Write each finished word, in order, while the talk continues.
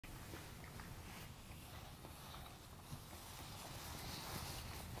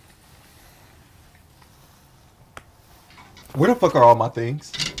Where the fuck are all my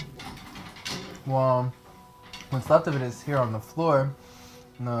things? Well, what's left of it is here on the floor,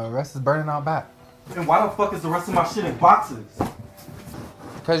 and the rest is burning out back. And why the fuck is the rest of my shit in boxes?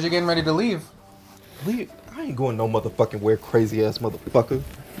 Because you're getting ready to leave. Leave? I ain't going no motherfucking where, crazy ass motherfucker.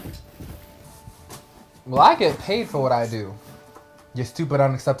 Well, I get paid for what I do. You stupid,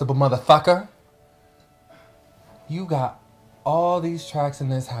 unacceptable motherfucker. You got all these tracks in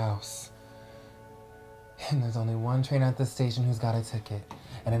this house. And there's only one train at the station who's got a ticket.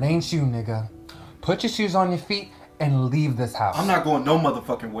 And it ain't you, nigga. Put your shoes on your feet and leave this house. I'm not going no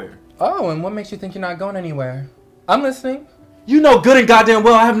motherfucking where. Oh, and what makes you think you're not going anywhere? I'm listening. You know good and goddamn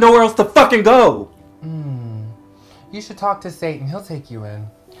well I have nowhere else to fucking go. You should talk to Satan. He'll take you in.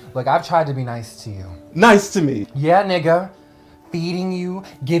 Look, I've tried to be nice to you. Nice to me. Yeah, nigga. Feeding you,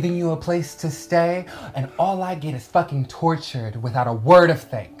 giving you a place to stay, and all I get is fucking tortured without a word of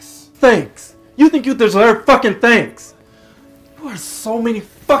thanks. Thanks. You think you deserve fucking thanks. You are so many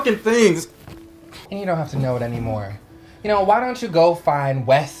fucking things. And you don't have to know it anymore. You know, why don't you go find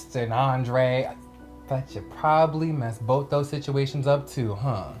West and Andre? But you probably messed both those situations up too,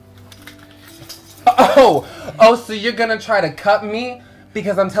 huh? Oh, so you're gonna try to cut me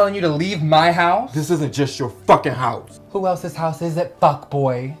because I'm telling you to leave my house? This isn't just your fucking house. Who else's house is it,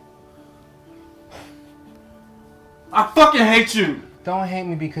 fuckboy? I fucking hate you. Don't hate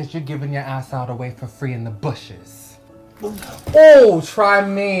me because you're giving your ass out away for free in the bushes. Oh, try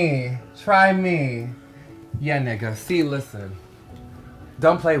me. Try me. Yeah, nigga. See, listen.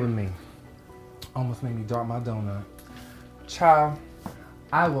 Don't play with me. Almost made me drop my donut. Child,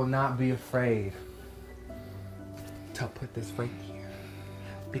 I will not be afraid to put this right here.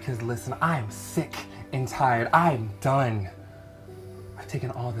 Because listen, I am sick and tired. I am done. I've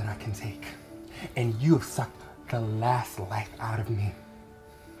taken all that I can take. And you have sucked the last life out of me.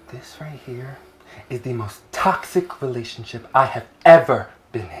 This right here is the most toxic relationship I have ever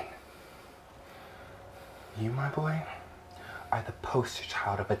been in. You, my boy, are the poster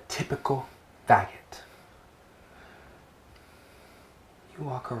child of a typical faggot. You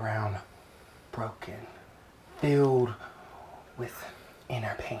walk around broken, filled with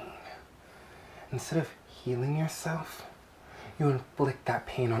inner pain. Instead of healing yourself, you inflict that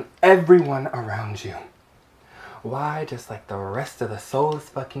pain on everyone around you. Why, just like the rest of the soulless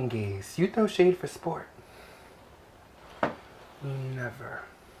fucking gays, you throw shade for sport. You never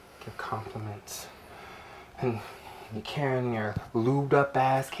give compliments. And you carrying your lubed up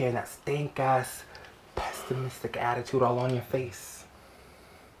ass, carrying that stank ass, pessimistic attitude all on your face.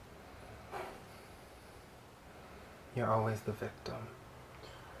 You're always the victim.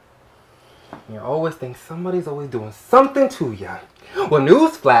 You always think somebody's always doing something to you. Well,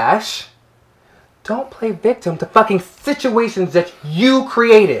 newsflash, don't play victim to fucking situations that you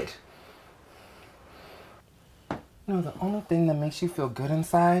created. You know, the only thing that makes you feel good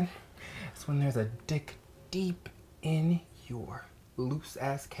inside is when there's a dick deep in your loose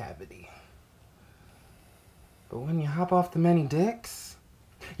ass cavity. But when you hop off the many dicks,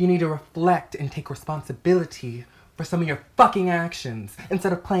 you need to reflect and take responsibility for some of your fucking actions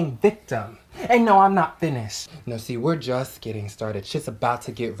instead of playing victim. And no, I'm not finished. No, see, we're just getting started. Shit's about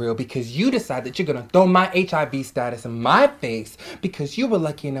to get real because you decide that you're gonna throw my HIV status in my face because you were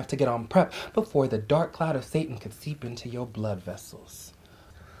lucky enough to get on PrEP before the dark cloud of Satan could seep into your blood vessels.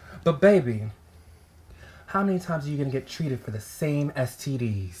 But baby, how many times are you gonna get treated for the same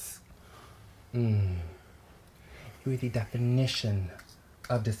STDs? You're the definition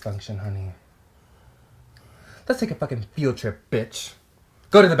of dysfunction, honey. Let's take a fucking field trip, bitch.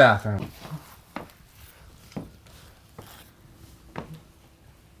 Go to the bathroom.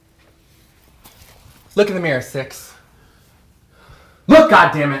 Look in the mirror, 6. Look,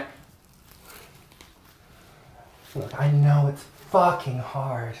 goddammit! Look, I know it's fucking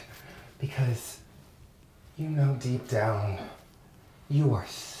hard because you know deep down you are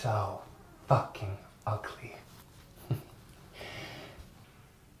so fucking ugly.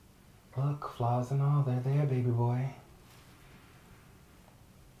 Look, flaws and all, they're there, baby boy.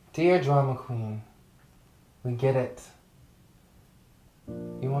 Dear drama queen, we get it.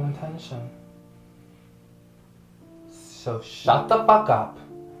 You want attention. So shut the fuck up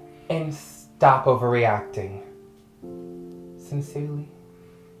and stop overreacting. Sincerely,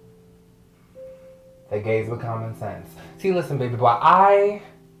 the gays with common sense. See, listen, baby boy, I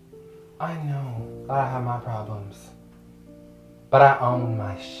know that I have my problems. But I own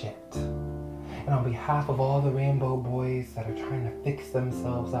my shit. And on behalf of all the rainbow boys that are trying to fix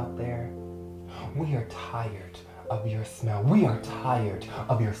themselves out there, we are tired of your smell. We are tired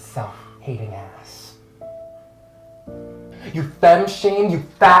of your self-hating ass. You femme shame, you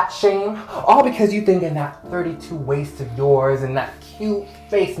fat shame. All because you think in that 32 waist of yours and that cute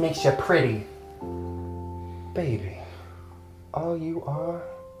face makes you pretty. Baby, all you are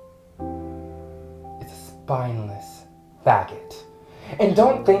is a spineless faggot. And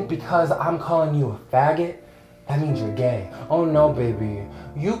don't think because I'm calling you a faggot, that means you're gay. Oh no, baby.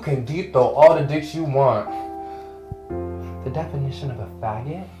 You can deep throw all the dicks you want. The definition of a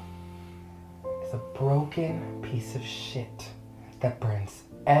faggot is a broken piece of shit that burns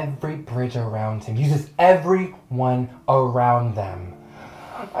every bridge around him, uses everyone around them.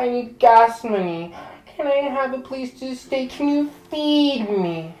 I need gas money. Can I have a place to stay? Can you feed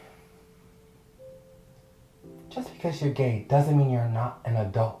me? Just because you're gay doesn't mean you're not an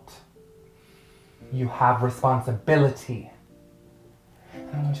adult. You have responsibility. And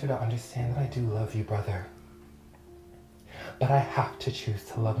I want you to understand that I do love you, brother. But I have to choose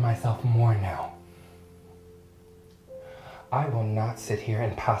to love myself more now. I will not sit here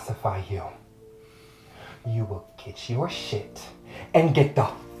and pacify you. You will get your shit and get the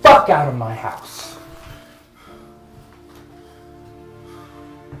fuck out of my house.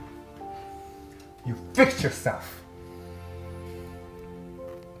 You fix yourself.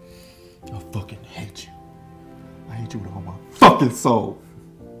 I fucking hate you. I hate you with all my fucking soul.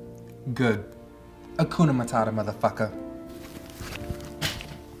 Good. Hakuna Matata, motherfucker.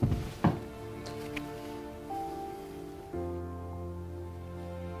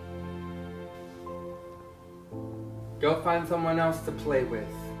 Go find someone else to play with.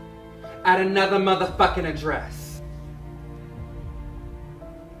 At another motherfucking address.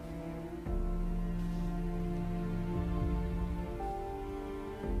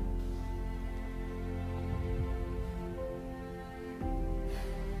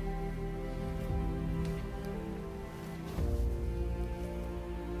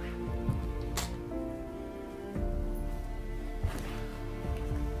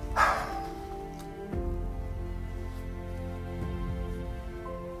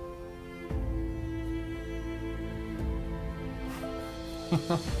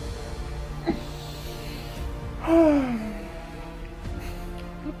 Oh,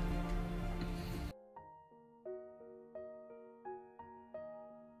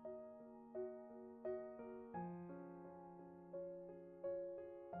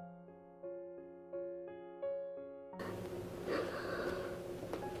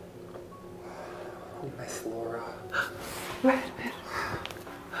 Miss Laura. Redmond,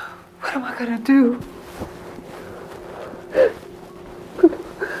 what am I gonna do?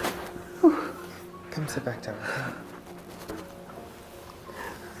 Come sit back down,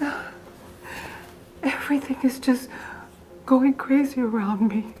 okay? Everything is just going crazy around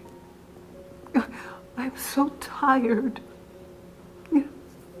me. I'm so tired. We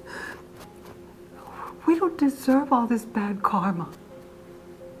don't deserve all this bad karma.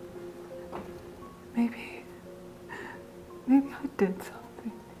 Maybe I did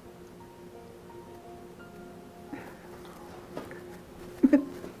something.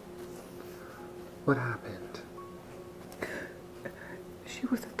 What happened? She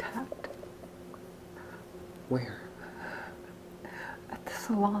was attacked. Where? At the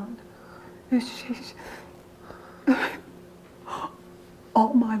salon. She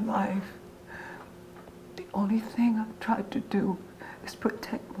all my life, the only thing I've tried to do is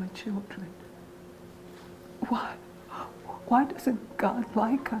protect my children. Why doesn't God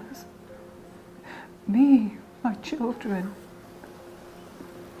like us? Me, my children.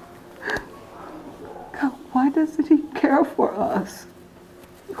 Why doesn't He care for us?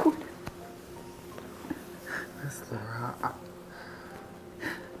 Miss Laura,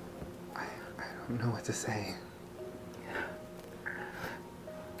 I don't know what to say.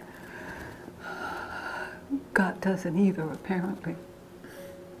 God doesn't either, apparently.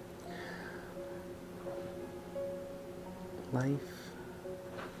 Life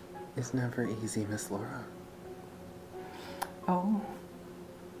is never easy, Miss Laura. Oh,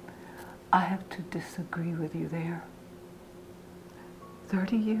 I have to disagree with you there.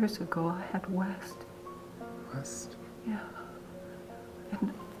 30 years ago, I had West. West? Yeah.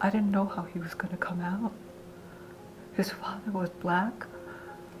 And I didn't know how he was going to come out. His father was black.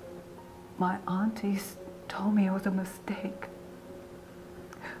 My aunties told me it was a mistake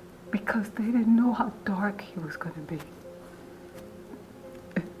because they didn't know how dark he was going to be.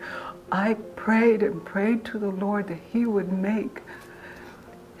 I prayed and prayed to the Lord that He would make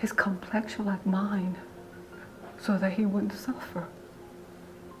his complexion like mine so that he wouldn't suffer.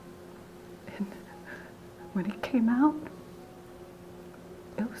 And when he came out,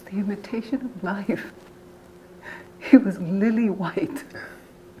 it was the imitation of life. He was lily white.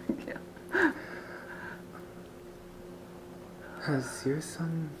 Yeah. Has your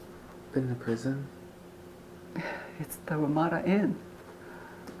son been to prison? It's the Ramada Inn.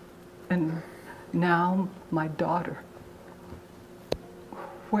 And now my daughter.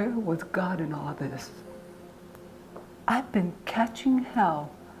 Where was God in all this? I've been catching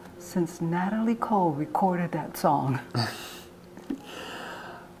hell since Natalie Cole recorded that song.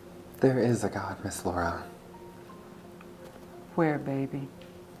 There is a God, Miss Laura. Where, baby?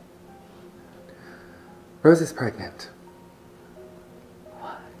 Rose is pregnant.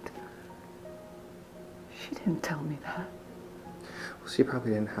 What? She didn't tell me that. Well, she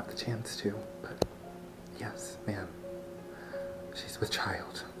probably didn't have the chance to, but yes, ma'am. She's with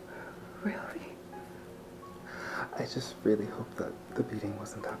child. Really? I just really hope that the beating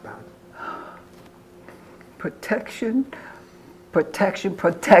wasn't that bad. Protection, protection,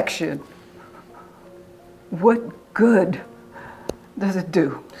 protection. What good does it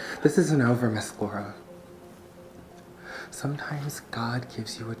do? This isn't over, Miss Laura. Sometimes God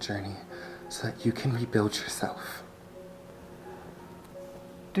gives you a journey so that you can rebuild yourself.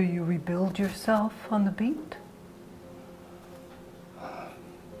 Do you rebuild yourself on the beat?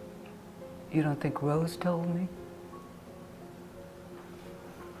 You don't think Rose told me?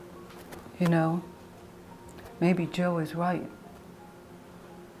 You know, maybe Joe is right.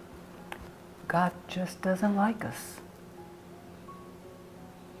 God just doesn't like us.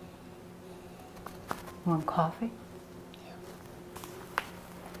 Want coffee?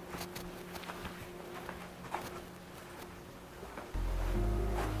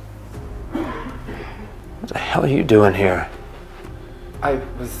 What the hell are you doing here? I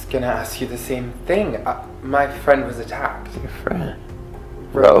was gonna ask you the same thing. My friend was attacked. Your friend?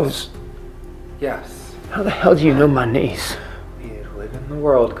 Rose? Yes. How the hell do you know my niece? We live in the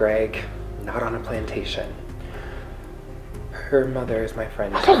world, Greg. Not on a plantation. Her mother is my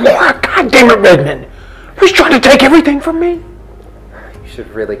friend. Laura, goddamn it, Redmond! Who's trying to take everything from me? You should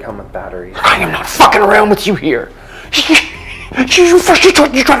really come with batteries. I am not fucking around with you here. First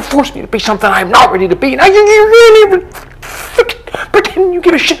you try to force me to be something I am not ready to be. Now you really even pretend you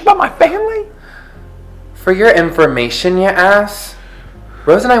give a shit about my family? For your information, you ass,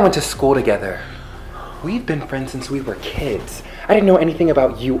 Rose and I went to school together. We've been friends since we were kids. I didn't know anything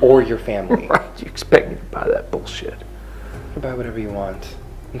about you or your family. Right, you expect me to buy that bullshit? You can buy whatever you want.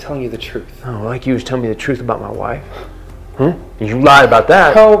 I'm telling you the truth. Oh, like you was telling me the truth about my wife? Huh? You lied about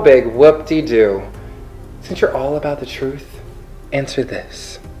that. Oh, big whoop-de-doo. Since you're all about the truth, answer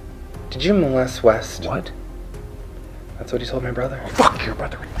this. Did you molest West? What? That's what he told my brother. Fuck your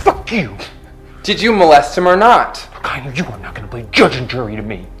brother. Fuck you. Did you molest him or not? Kind, you are not going to play judge and jury to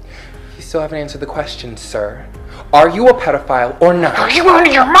me. You still haven't answered the question, sir. Are you a pedophile or not? Are you out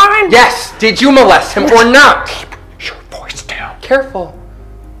of your mind? Yes! Did you molest him or not? Keep your voice down. Careful.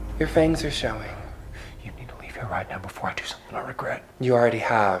 Your fangs are showing. You need to leave here right now before I do something I regret. You already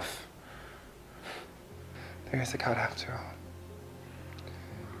have. There is a God after all.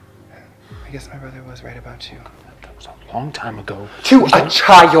 I guess my brother was right about you. That was a long time ago. To a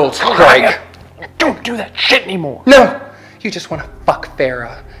child, Greg! Don't do that shit anymore. No! You just want to fuck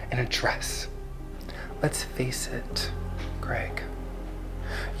Farrah in a dress. Let's face it, Greg.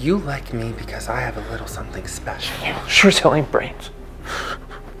 You like me because I have a little something special. You sure as hell ain't brains.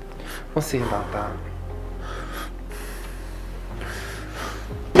 We'll see about that.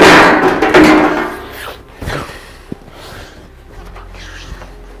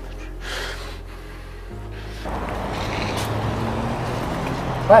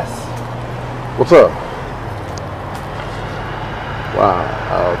 Wes. What's up? Wow,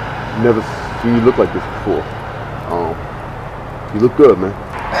 I've never seen you look like this before. You look good, man.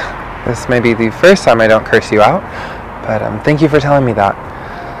 This may be the first time I don't curse you out, but thank you for telling me that.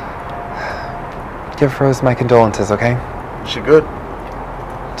 Give Rose my condolences, okay? She good?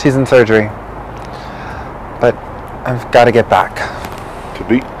 She's in surgery. But I've got to get back. To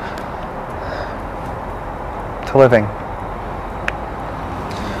be? To living.